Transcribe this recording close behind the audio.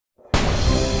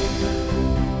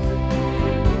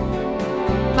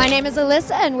My name is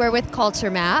Alyssa, and we're with Culture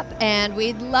Map, and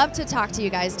we'd love to talk to you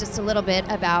guys just a little bit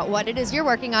about what it is you're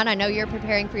working on. I know you're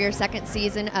preparing for your second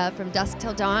season of From Dusk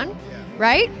Till Dawn,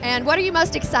 right? And what are you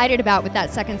most excited about with that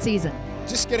second season?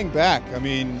 Just getting back. I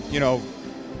mean, you know,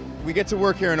 we get to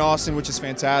work here in Austin, which is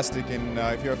fantastic, and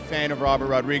if you're a fan of Robert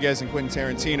Rodriguez and Quentin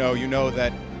Tarantino, you know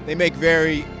that they make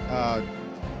very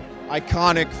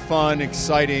iconic, fun,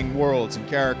 exciting worlds and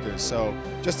characters. So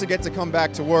just to get to come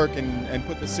back to work and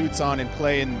put the suits on and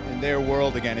play in their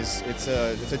world again it's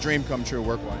a dream come true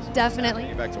work-wise. Definitely.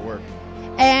 Get back to work.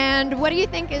 And what do you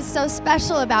think is so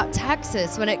special about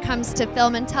Texas when it comes to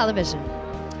film and television?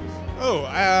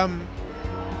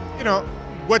 You know,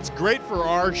 what's great for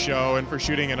our show and for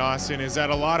shooting in Austin is that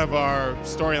a lot of our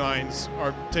storylines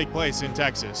take place in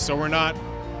Texas. So we're not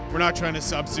trying to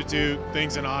substitute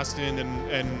things in Austin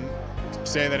and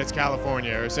say that it's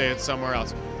California or say it's somewhere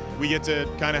else. We get to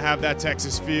kind of have that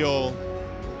Texas feel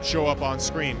show up on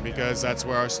screen because that's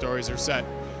where our stories are set.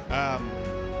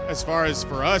 As far as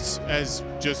for us as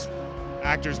just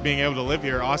actors being able to live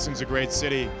here, Austin's a great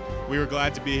city. We were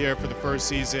glad to be here for the first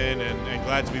season and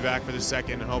glad to be back for the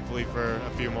second and hopefully for a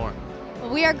few more.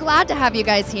 Well, we are glad to have you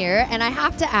guys here, and I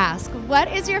have to ask, what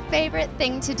is your favorite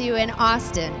thing to do in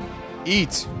Austin?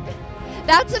 Eat.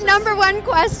 That's a #1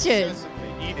 question.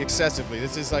 Eat excessively.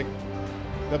 This is like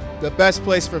the best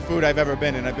place for food I've ever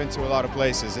been, and I've been to a lot of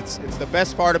places. It's the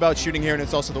best part about shooting here, and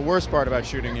it's also the worst part about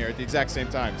shooting here at the exact same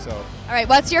time. So. All right,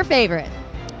 what's your favorite?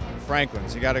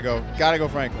 Franklin's. You gotta go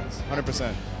Franklin's.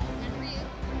 100%.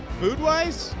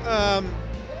 Food-wise,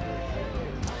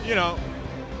 you know,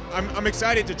 I'm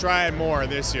excited to try more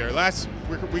this year.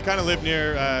 We kind of live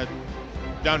near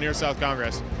down near South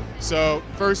Congress. So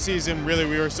first season, really,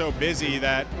 we were so busy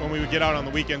that when we would get out on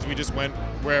the weekends, we just went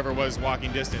wherever was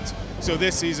walking distance. So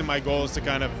this season, my goal is to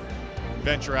kind of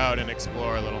venture out and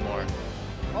explore a little more.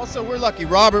 Also, we're lucky.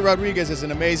 Robert Rodriguez is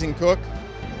an amazing cook.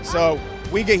 So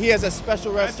he has a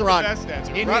special restaurant. That's the best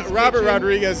answer. Robert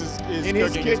Rodriguez is in his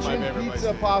cooking kitchen, is my favorite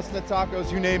pizza, place. pasta,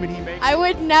 tacos, you name it, he makes. I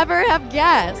would never have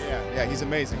guessed. Yeah, he's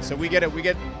amazing. So we get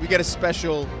a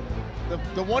special.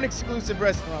 The one exclusive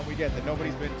restaurant we get that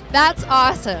nobody's been to. That's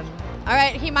awesome. All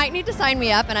right, he might need to sign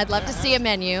me up, and I'd love to see a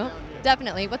menu.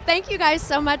 Definitely. Well, thank you guys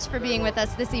so much for being with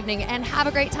us this evening, and have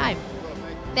a great time.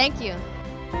 Thank you.